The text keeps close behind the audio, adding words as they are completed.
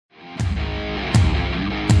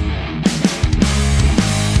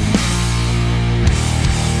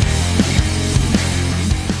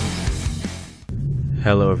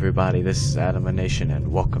Hello everybody, this is Adamanation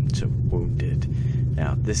and welcome to Wounded.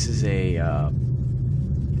 Now this is a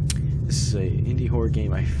indie horror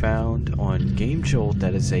game I found on Game Jolt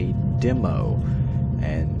that is a demo,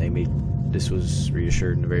 and this was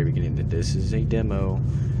reassured in the very beginning that this is a demo.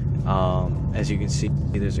 As you can see,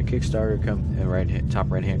 there's a Kickstarter top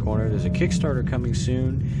right hand corner. There's a Kickstarter coming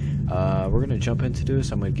soon. We're gonna jump into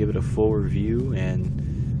this. I'm gonna give it a full review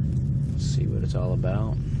and see what it's all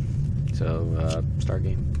about. So, start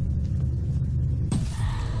game.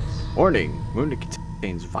 Warning! Wounded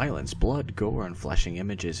contains violence, blood, gore, and flashing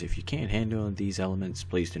images. If you can't handle these elements,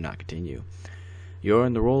 please do not continue. You're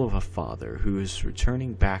in the role of a father who is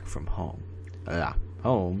returning back from home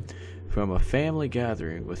from a family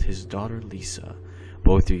gathering with his daughter Lisa.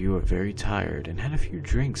 Both of you are very tired and had a few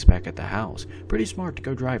drinks back at the house. Pretty smart to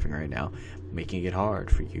go driving right now, making it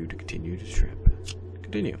hard for you to continue the trip.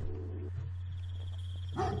 Continue.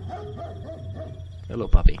 Hello,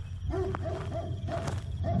 puppy.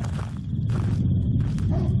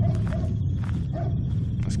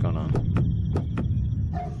 What's going on?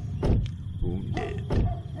 Wounded.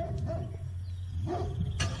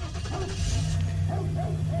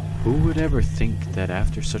 Who would ever think that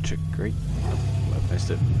after such a great... Oh, I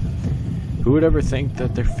missed it. Who would ever think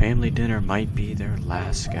that their family dinner might be their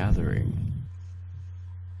last gathering?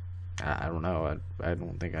 I don't know. I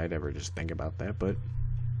don't think I'd ever just think about that, but...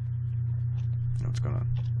 What's going on?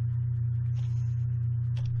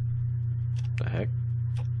 The heck?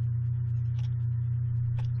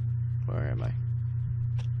 Where am I?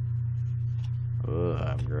 Ugh,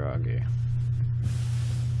 I'm groggy.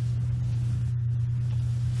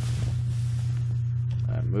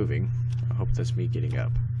 I'm moving. I hope that's me getting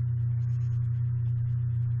up.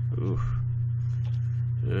 Oof.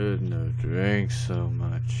 No drink so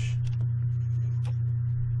much.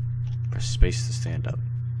 Press space to stand up.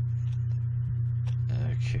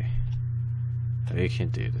 Okay. We can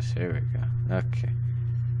do this. Here we go. Okay.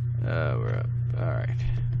 We're up. Alright.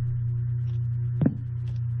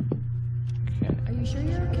 Okay. Are you sure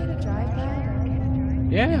you're okay to drive that?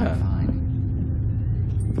 Yeah. Fine.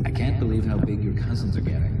 I can't believe how big your cousins are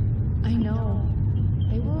getting. I know.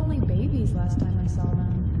 They were only babies last time I saw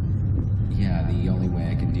them. Yeah, the only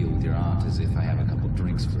way I can deal with your aunt is if I have a couple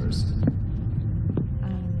drinks first. I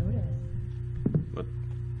noticed.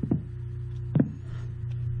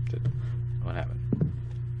 What happened?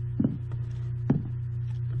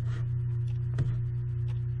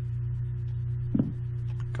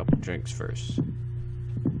 Couple drinks first.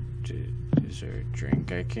 Is there a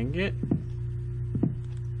drink I can get?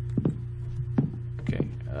 Okay,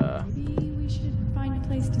 Maybe we should find a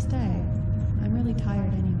place to stay. I'm really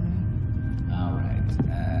tired anyway. Alright,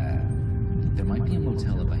 there might be a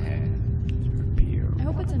motel up ahead. beer. I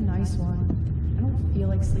hope it's a nice one. I don't feel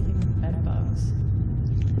like sleeping with bed bugs.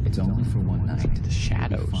 It's only for one night. The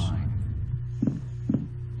shadows. You'll be fine.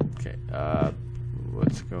 Okay,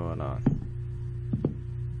 what's going on?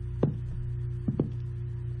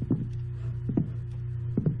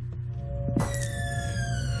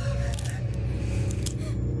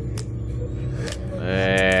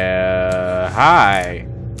 Hi.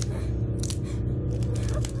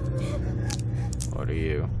 What are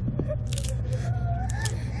you?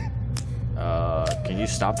 Can you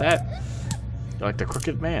stop that? You're like the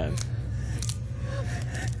crooked man.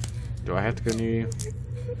 Do I have to go near you?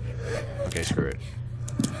 Okay, screw it.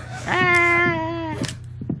 Ah!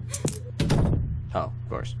 Oh, of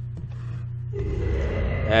course.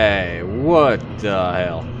 Hey, what the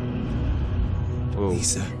hell? Ooh.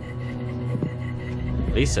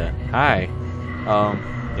 Lisa, hi.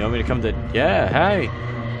 You want me to come to... Yeah, hi.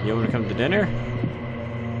 You want me to come to dinner?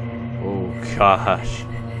 Oh, gosh.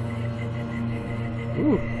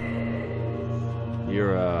 Ooh.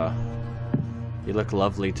 You look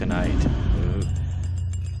lovely tonight. Ooh.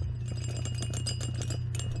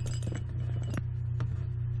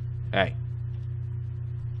 Hey.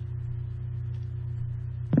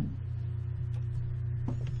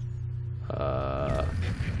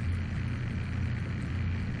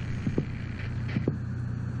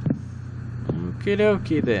 Okie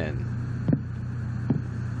dokie then.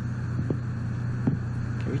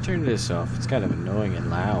 Can we turn this off? It's kind of annoying and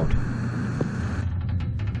loud.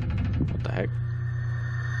 What the heck?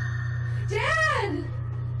 Dad!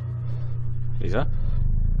 Lisa?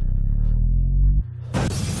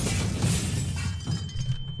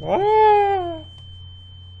 Ah!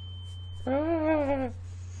 Ah!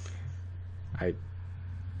 I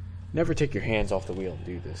never take your hands off the wheel and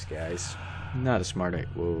do this, guys. Not a smart idea.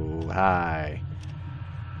 Whoa, hi.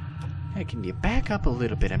 Hey, can you back up a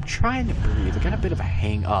little bit? I'm trying to breathe. I got a bit of a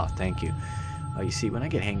hang. Oh, thank you. Oh, you see, when I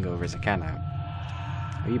get hangovers, I kind of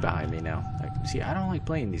Are you behind me now? Like, see, I don't like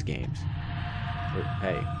playing these games. But,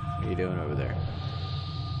 hey, what are you doing over there?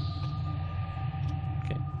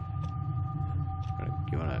 Okay.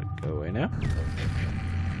 You wanna go away now?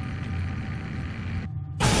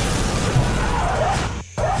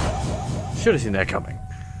 Should have seen that coming.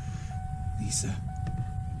 Lisa.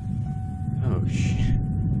 Oh, shit.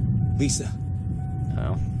 Lisa.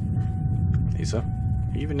 Oh. Lisa?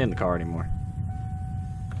 Are you even in the car anymore?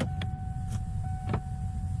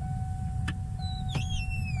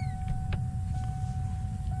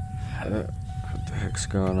 What the heck's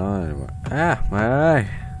going on anymore? Ah, my eye.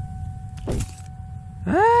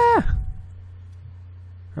 Ah!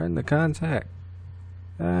 Right in the contact.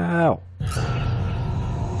 Ow.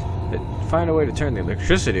 Find a way to turn the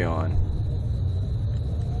electricity on.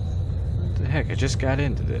 What the heck? I just got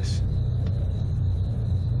into this.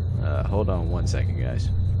 Hold on 1 second, guys.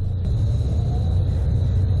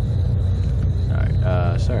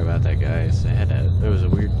 Alright, sorry about that, guys. There was a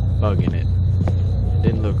weird bug in it. It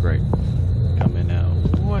didn't look right. Coming out.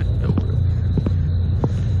 What the world?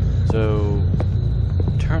 So,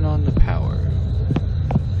 turn on the power.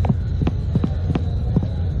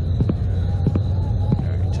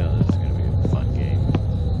 I can tell this is going to be a fun game.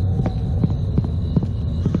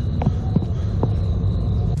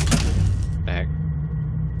 The heck?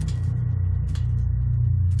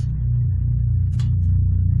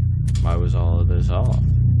 Why was all of this off?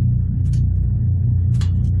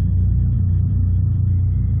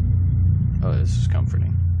 Oh, this is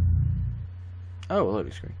comforting. Oh, a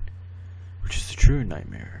loading screen. Which is the true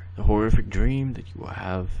nightmare? The horrific dream that you will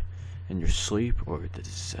have in your sleep, or the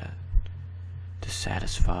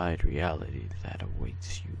dissatisfied reality that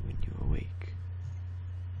awaits you when you awake?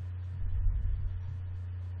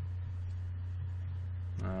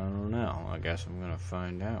 I don't know. I guess I'm gonna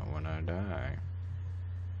find out when I die.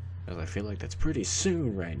 Because I feel like that's pretty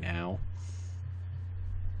soon right now.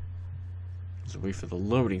 Let's wait for the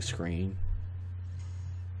loading screen.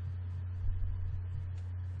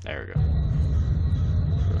 There we go.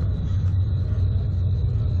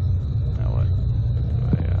 Now what?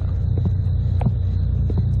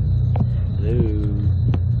 Hello?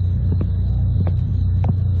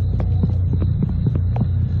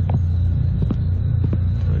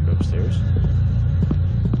 Do I go upstairs?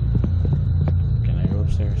 Can I go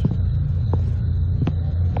upstairs?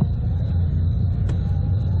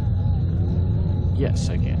 Yes,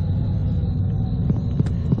 I can.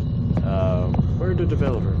 Word to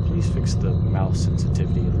developer, please fix the mouse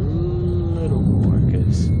sensitivity a little more,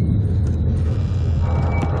 because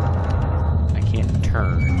I can't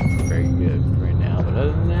turn very good right now, but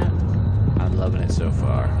other than that, I'm loving it so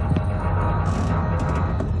far.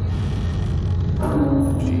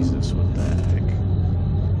 Jesus, what the heck?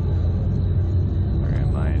 Where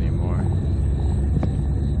am I anymore?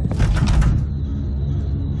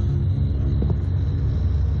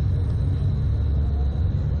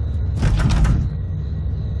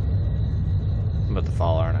 I'm about to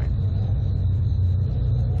fall, aren't I?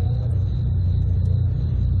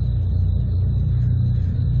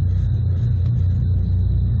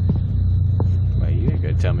 Well, you ain't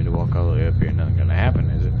gonna tell me to walk all the way up here. Nothing gonna happen,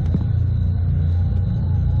 is it?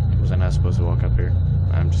 Was I not supposed to walk up here?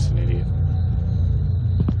 I'm just an idiot.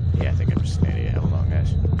 Yeah, I think I'm just an idiot. Hold on,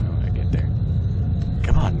 guys. I'm gonna get there.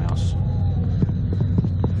 Come on, mouse.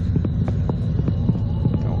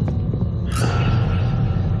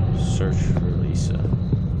 Search for Lisa.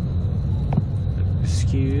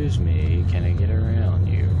 Excuse me, can I get around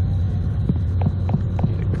you?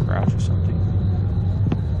 Need a crouch or something?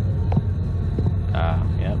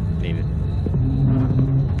 Yep, need it.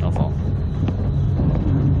 Don't fall.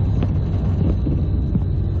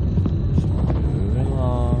 Just moving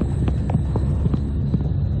along.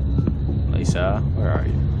 Lisa, where are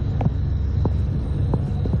you?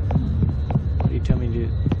 What do you tell me to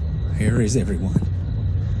do? Where is everyone?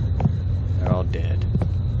 They're all dead.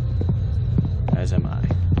 As am I.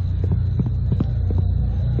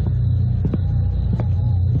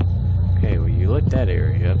 Okay, well, you lit that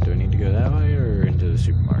area up. Do I need to go that way or into the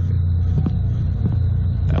supermarket?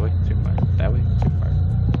 That way? Supermarket. That way? Supermarket.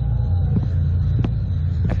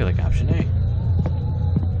 I feel like option A.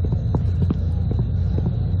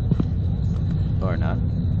 Or not.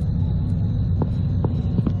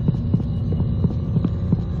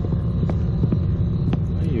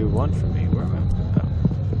 What do you want from me? Where am I? Oh.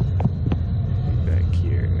 Back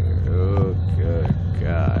here. Oh, good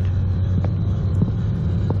God.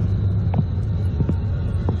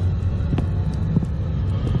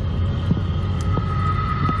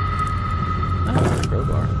 Oh,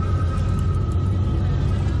 crowbar.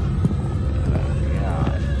 Oh,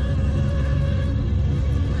 God.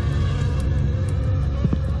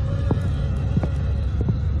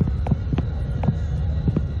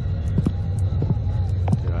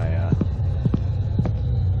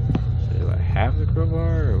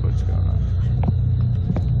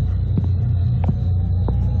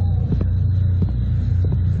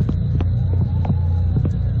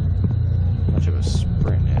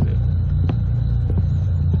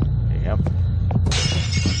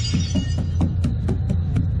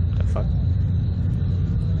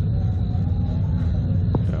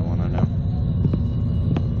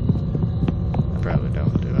 probably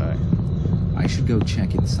don't, do I? I should go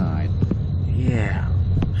check inside. Yeah.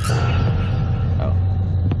 Oh.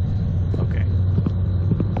 Okay.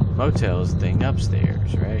 Motel's thing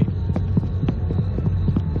upstairs, right? Is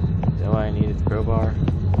that why I needed the crowbar?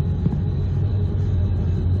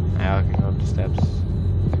 Now I can go up the steps.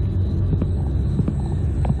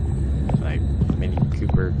 My Mini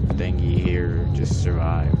Cooper thingy here just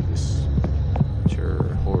survived this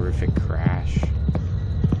horrific crash.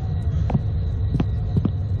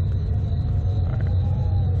 Alright.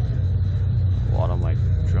 Waddle my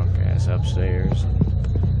drunk ass upstairs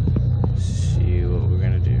and see what we're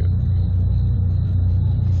gonna do.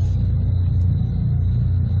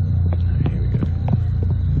 Here we go.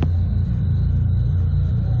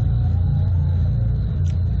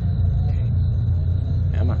 Okay.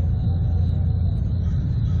 Come on.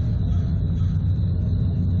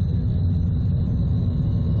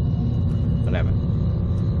 What happened?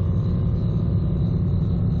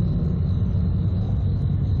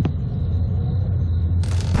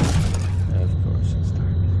 Of course it's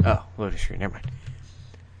dark. Oh, loading screen, never mind.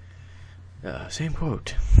 Same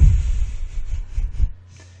quote.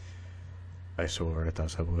 I swore I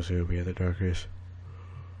thought someone was going to be in the darkness.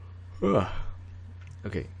 Ugh.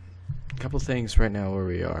 Okay, a couple things right now where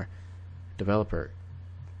we are. Developer.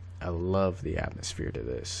 I love the atmosphere to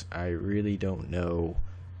this. I really don't know.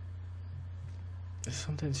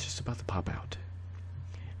 Something's just about to pop out.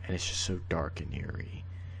 And it's just so dark and eerie.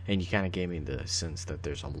 And you kind of gave me the sense that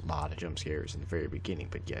there's a lot of jump scares in the very beginning,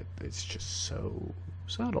 but yet it's just so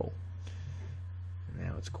subtle. And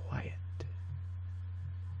now it's quiet.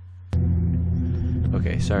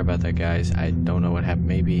 Okay, sorry about that, guys. I don't know what happened.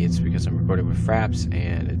 Maybe it's because I'm recording with Fraps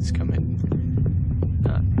and it's coming.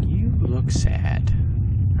 You look sad.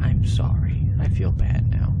 I'm sorry. I feel bad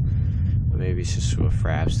now. But maybe it's just with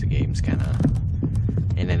Fraps. The game's kind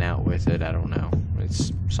of in and out with it. I don't know.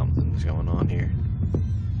 It's something's going on here.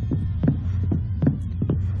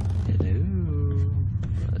 Hello.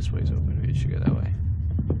 Well, this way's open. We should go that way.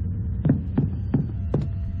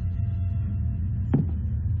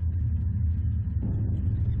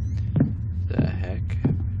 The heck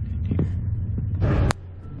happened in here?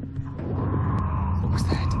 What was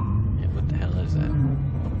that? Yeah, what the hell is that?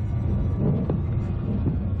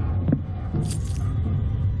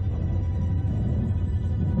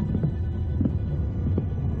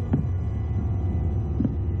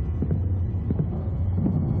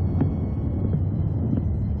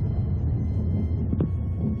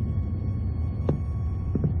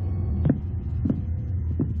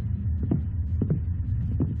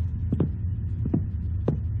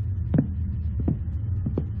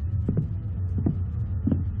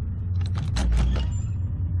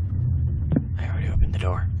 I already opened the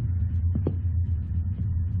door.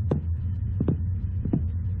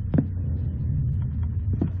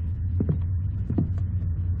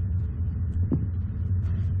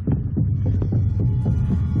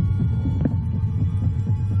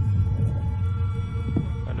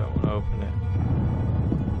 I don't want to open it.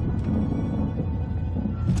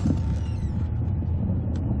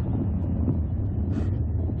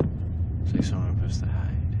 It's like someone supposed to hide.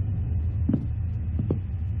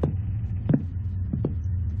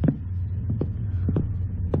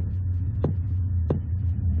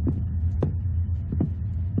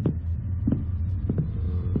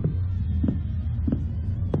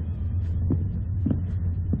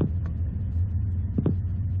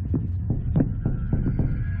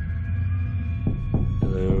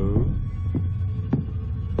 Hello?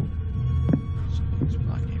 Something's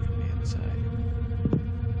blocking you from the inside.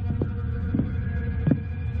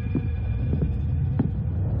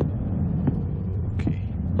 Okay.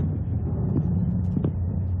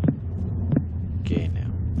 Okay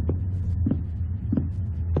now.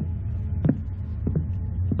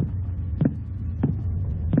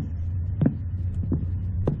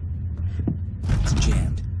 It's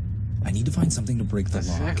jammed. I need to find something to break the That's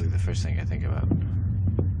lock. exactly the first thing I think about.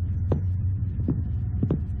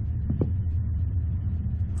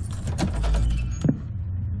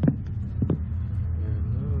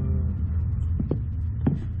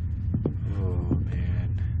 Oh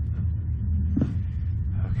man.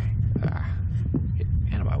 Okay. Get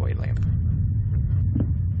out of my way, lamp.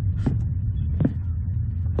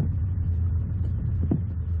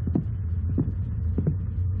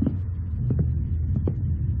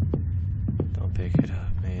 Don't pick it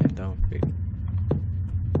up, man. Don't pick.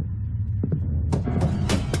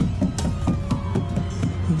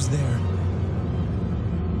 Who's there?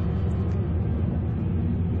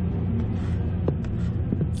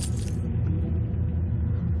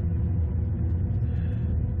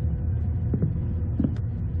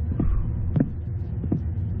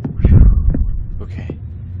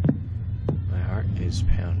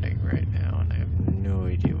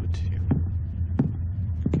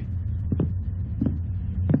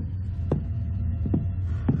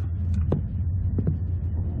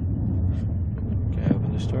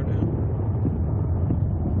 this door now?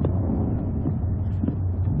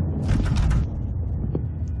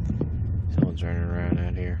 Someone's running around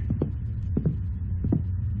out here.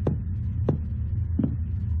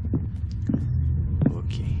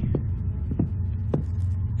 Okay.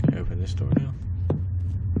 Can I open this door now?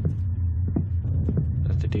 Is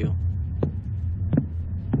that the deal?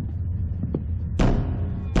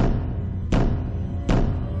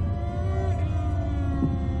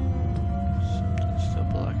 Something's still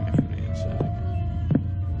blocking it from the inside.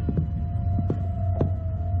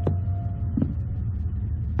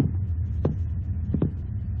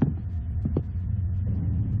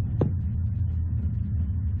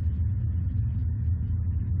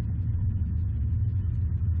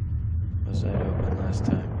 Was that open last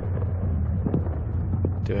time?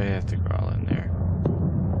 Do I have to crawl in there?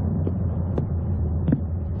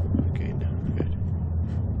 Okay, no, good.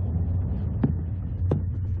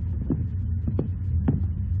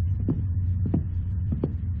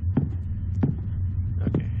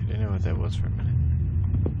 Okay, I didn't know what that was for a minute.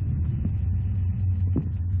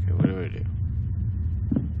 Okay, what do I do?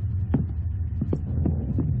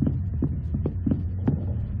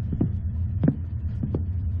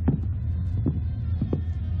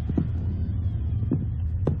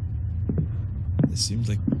 This seems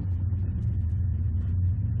like...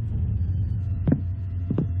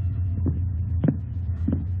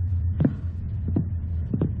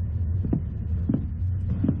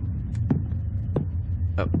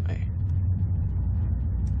 Oh, hey.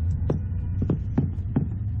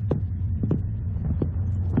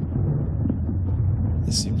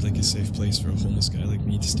 This seemed like a safe place for a homeless guy like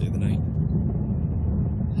me to stay the night.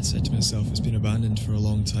 I said to myself, it's been abandoned for a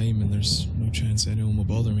long time and there's no chance anyone will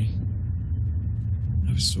bother me.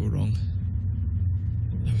 I was so wrong.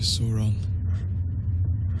 I was so wrong.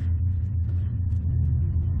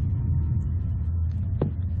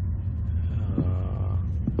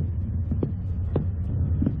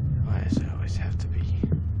 Why does it always have to be?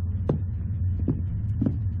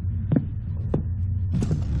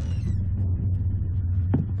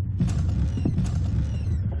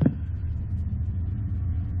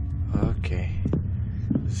 Okay.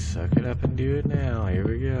 Suck it up and do it now. Here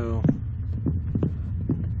we go.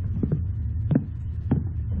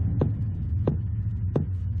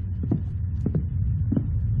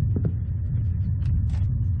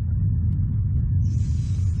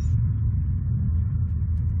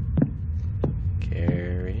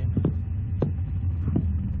 Carrying.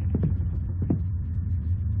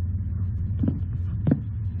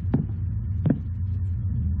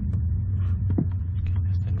 Okay,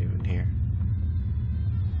 nothing new in here.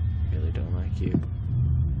 Really don't like you.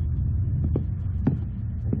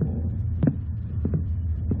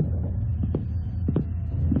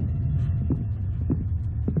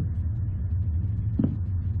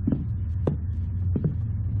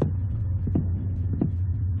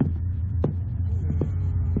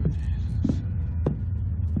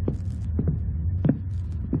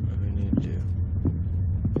 What do we need to do?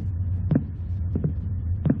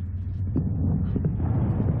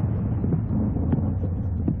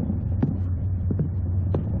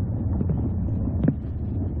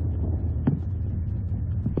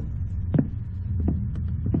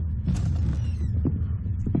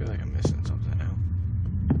 I feel like I'm missing something now.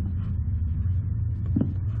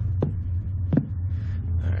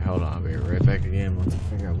 Alright, hold on. I'll be right back again once I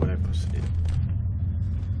figure out what I'm supposed to do.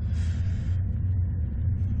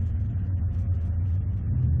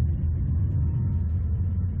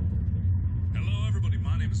 Hello, everybody.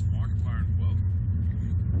 My name is Markiplier, and welcome.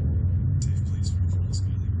 Safe place for a homeless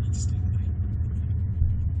guy like me to stay the night.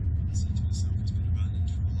 I said to myself, it's been abandoned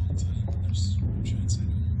for a long time and there's no chance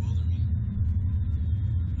anyone will bother me.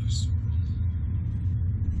 I was so wrong.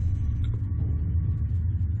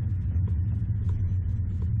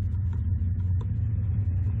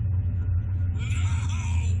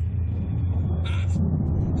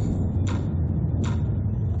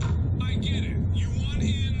 I get it. You want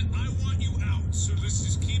in, I want you out. So let's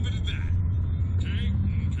just keep it at that. Okay?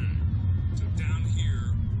 Okay. So down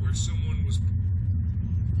here, where someone was...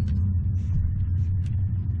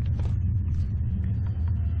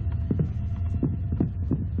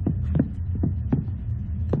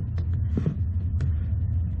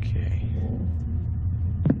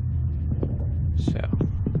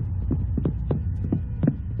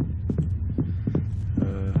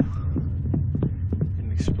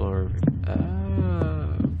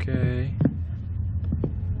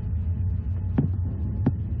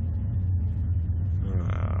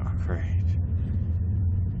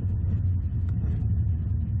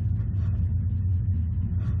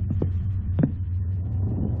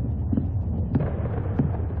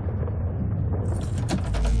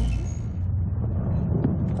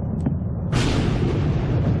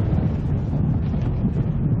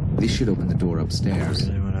 door I upstairs.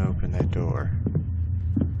 really want to open that door.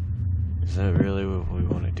 Is that really what we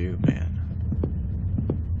want to do, man?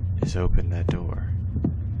 Is open that door.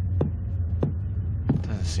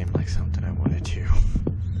 Doesn't seem like something I want to do.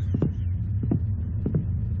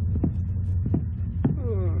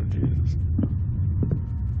 Oh, Jesus.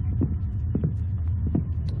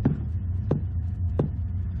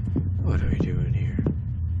 What do we do in here?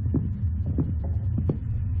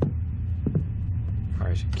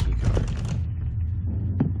 Where's a key card?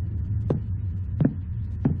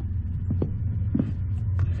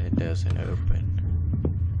 It doesn't open.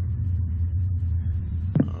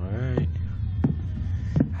 Alright.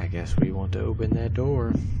 I guess we want to open that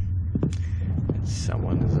door.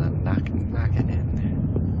 Someone's knocking in.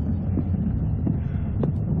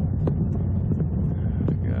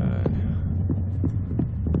 Oh, God.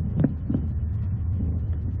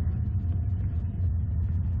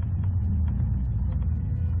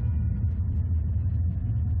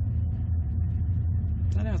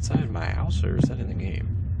 Is that outside my house or is that in the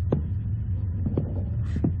game?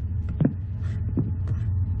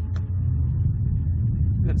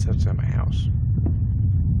 That's outside my house.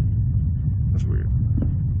 That's weird.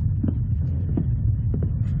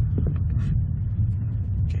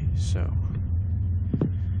 Okay, so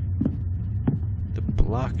the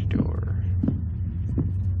block door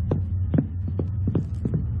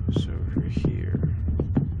is over here.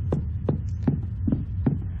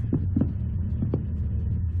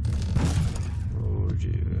 Oh,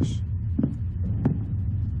 Jesus.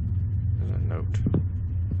 There's a note.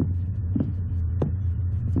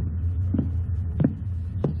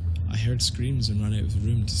 I heard screams and ran out of the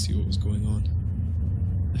room to see what was going on.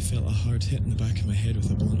 I felt a hard hit in the back of my head with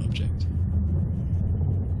a blunt object.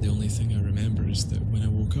 The only thing I remember is that when I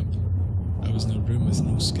woke up, I was in a room with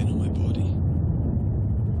no skin on my body.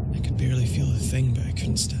 I could barely feel a thing, but I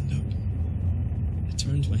couldn't stand up. I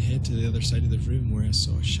turned my head to the other side of the room where I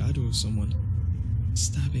saw a shadow of someone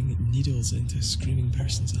stabbing needles into a screaming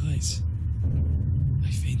person's eyes. I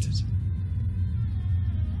fainted.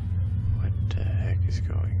 What the heck is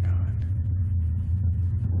going on?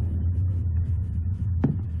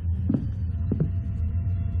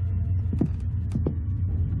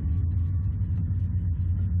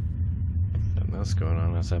 Something else going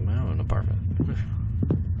on outside my own apartment.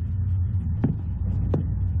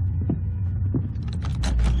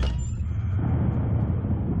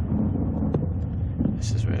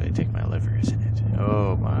 This is where they take my liver, isn't it?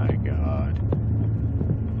 Oh my God.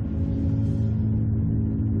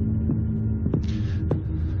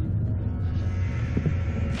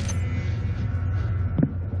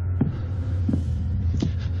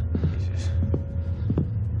 Jesus.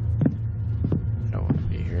 I don't want to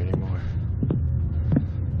be here anymore.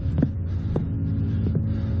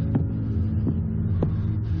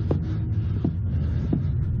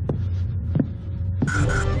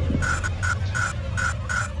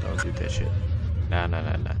 Don't do that shit. Nah.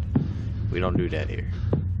 We don't do that here.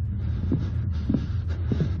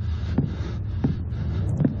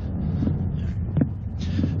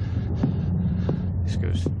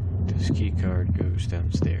 This key card goes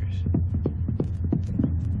downstairs.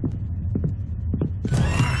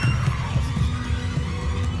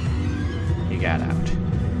 He got out.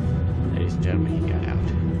 Ladies and gentlemen, he got out.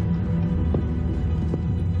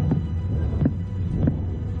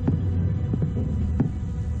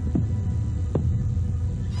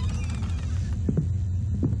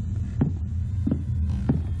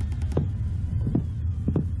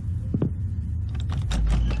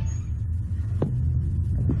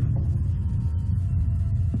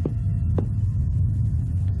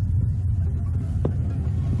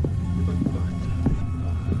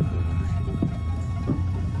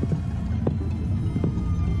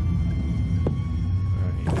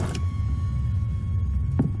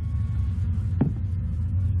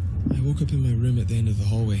 I woke up in my room at the end of the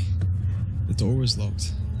hallway. The door was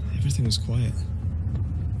locked. Everything was quiet.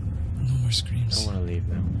 No more I screams. want to leave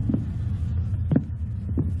now.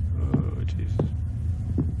 Oh, Jesus.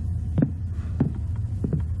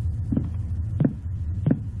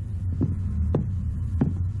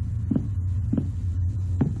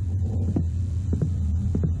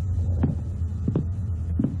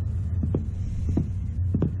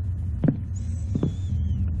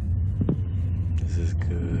 This is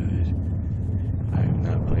good. I have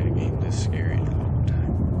not played a game this scary in a long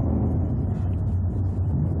time.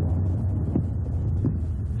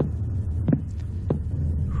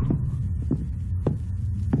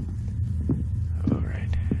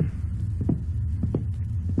 Alright.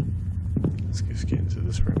 Let's just get into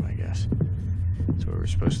this room, I guess. That's where we're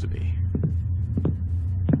supposed to be.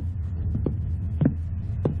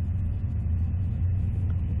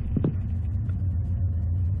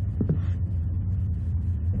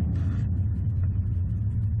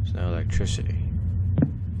 There's no electricity.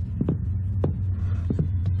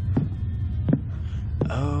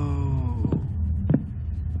 Oh,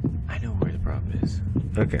 I know where the problem is.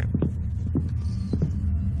 Okay.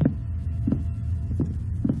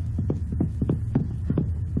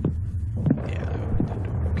 Yeah, I opened that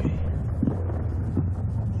door. Okay.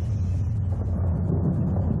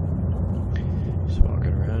 Just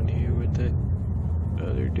walking around here with that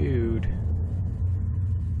other dude.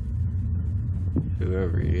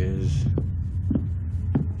 Whoever he is.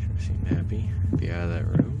 Sure seemed happy to be out of that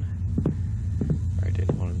room. I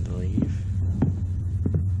didn't want him to leave.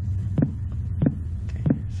 Okay,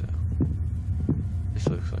 so this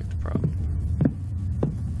looks like the problem.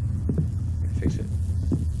 Fix it.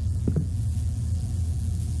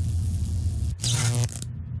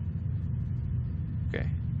 Okay.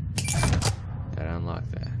 That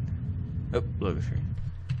unlocked that. Oh, load screen.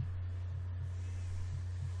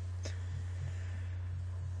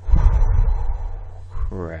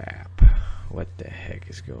 Crap. What the heck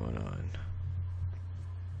is going on?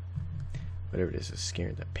 Whatever it is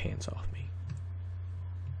scaring the pants off me.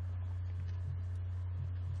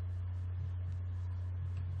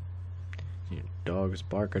 Your dog's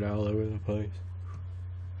barking all over the place.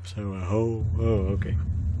 So I hope. Oh, okay.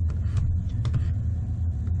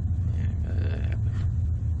 Yeah, that happened.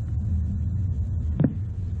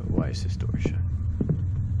 But why is this door shut?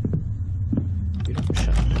 You don't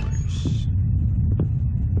shut doors.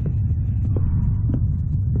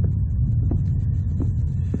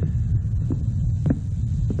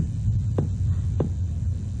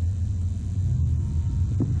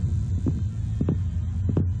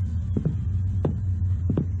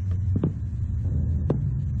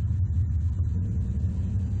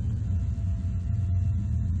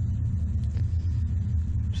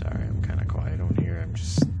 Sorry, I'm kind of quiet on here. I'm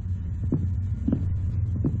just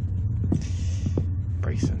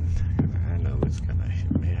bracing. I know it's gonna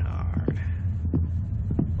hit me hard.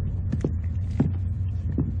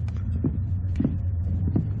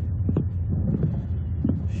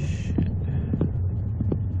 Shit.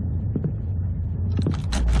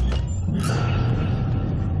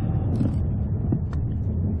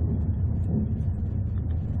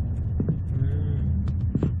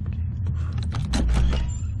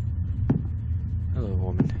 Hello,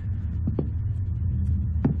 woman.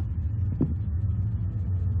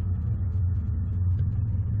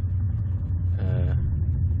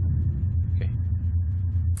 Okay.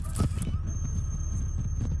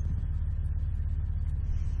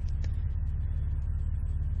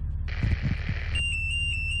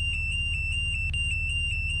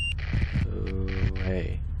 Oh,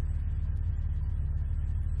 hey.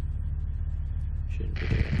 Shouldn't be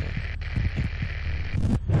doing that.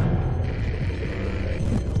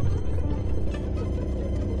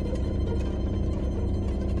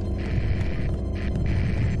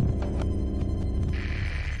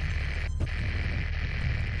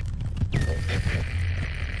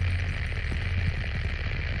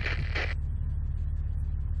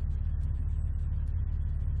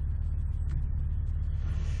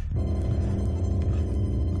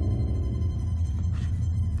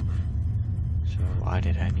 So why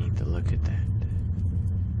did I need to look at that?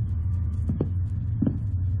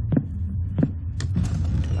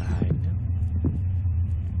 Do I hide now?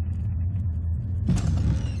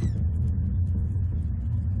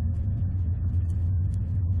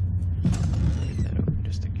 Leave that open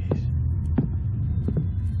just in case.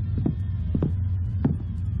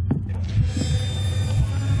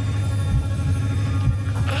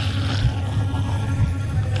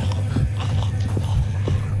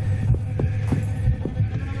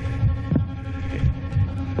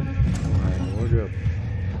 Wardrobe.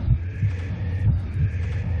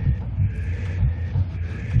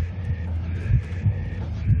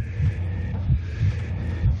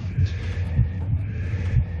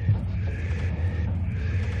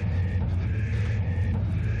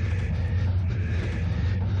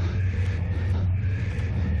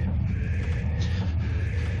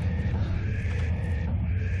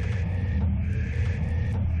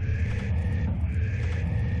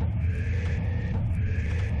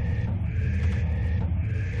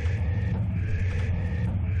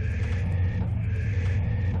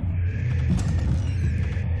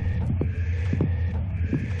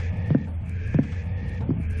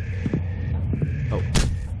 Oh.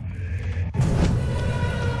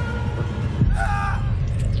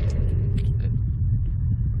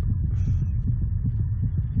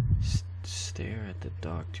 Stare at the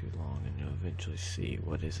dog too long and you'll eventually see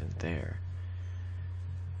what isn't there.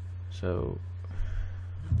 So,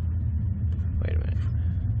 wait a minute.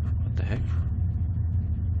 What the heck?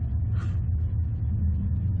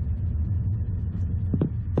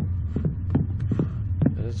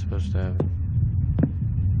 supposed to have?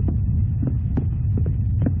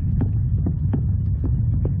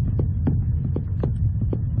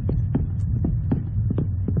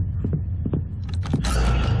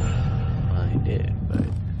 Well, I did, but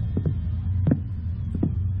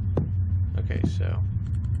okay, so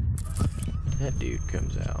that dude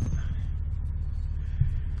comes out.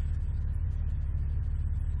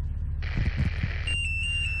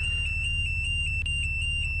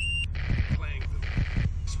 Playing them.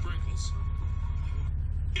 Sprinkles.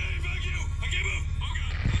 Hey, fuck you! I can't move! Oh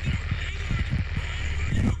god!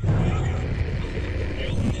 Oh no!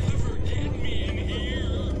 You'll never get me in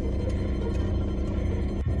here!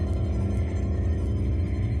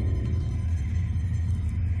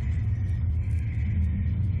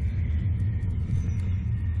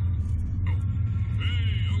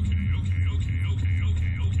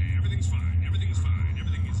 Okay. Everything's fine. Everything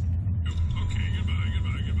is. Okay, goodbye.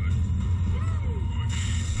 Woo! Come on.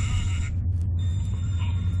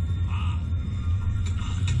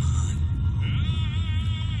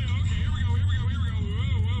 Okay, here we go.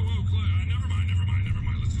 Whoa, Claire. Never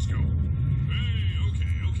mind. Let's just go. Hey,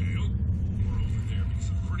 okay. We're over there because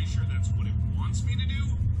I'm pretty sure that's what it wants me to do.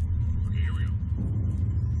 Okay, here we go.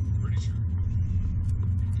 Pretty sure.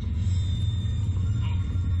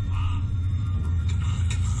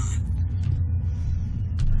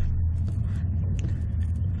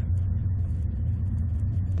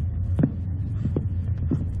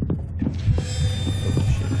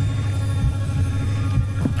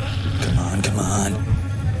 Come on.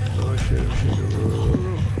 Oh shit.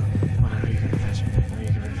 Why are you going faster?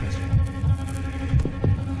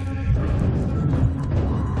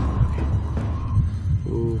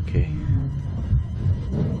 Okay.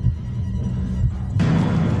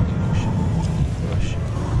 Oh shit.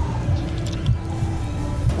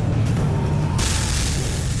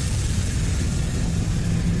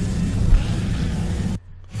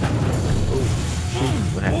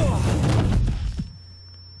 What happened?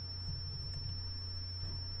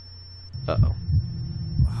 Uh-oh.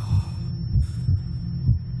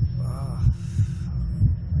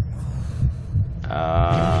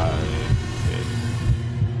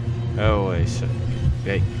 Oh, wait, so...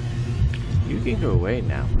 Hey, you can go away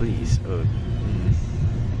now, please. Oh,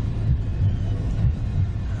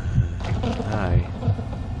 hi.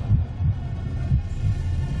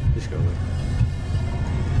 Just go away.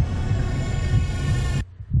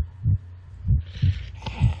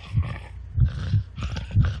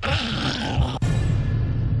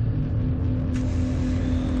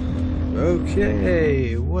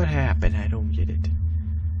 Okay, what happened? I don't get it.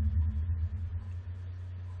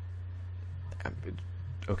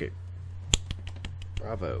 Okay.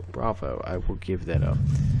 Bravo. I will give that up.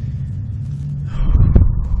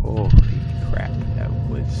 Holy crap, that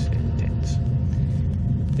was intense.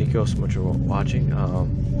 Thank you all so much for watching.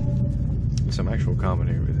 Some actual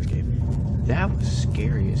commentary with this game. That was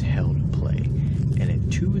scary as hell to play. And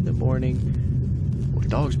at 2 in the morning, with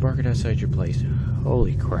dogs barking outside your place.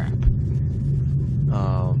 Holy crap.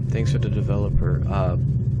 Thanks to the developer.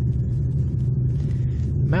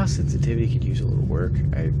 Mouse sensitivity could use a little work.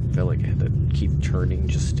 I felt like I had to keep turning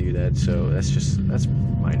just to do that, so that's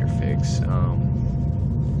minor fix.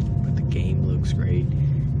 But the game looks great.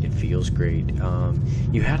 It feels great.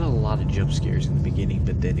 You had a lot of jump scares in the beginning,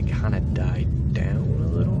 but then it kind of died down a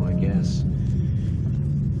little, I guess.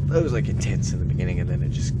 It was like intense in the beginning, and then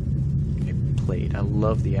it played. I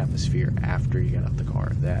love the atmosphere after you got out the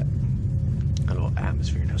car. That little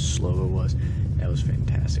atmosphere and how slow it was. That was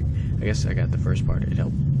fantastic. I guess I got the first part. It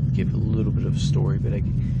helped give a little bit of a story,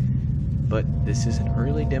 but this is an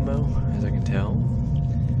early demo, as I can tell,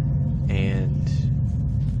 and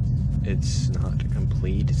it's not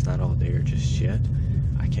complete. It's not all there just yet.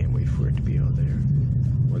 I can't wait for it to be all there.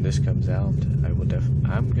 When this comes out,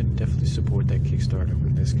 I'm gonna definitely support that Kickstarter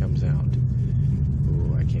when this comes out.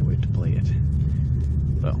 Ooh, I can't wait to play it.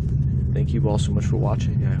 Well, thank you all so much for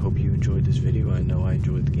watching. I hope you enjoyed this video. I know I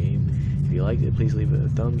enjoyed the game. If you liked it, please leave it a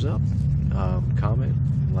thumbs up, comment,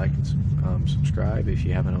 like, and subscribe if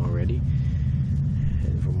you haven't already.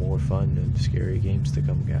 And for more fun and scary games to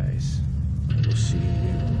come, guys, we'll see you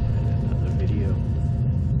in another video.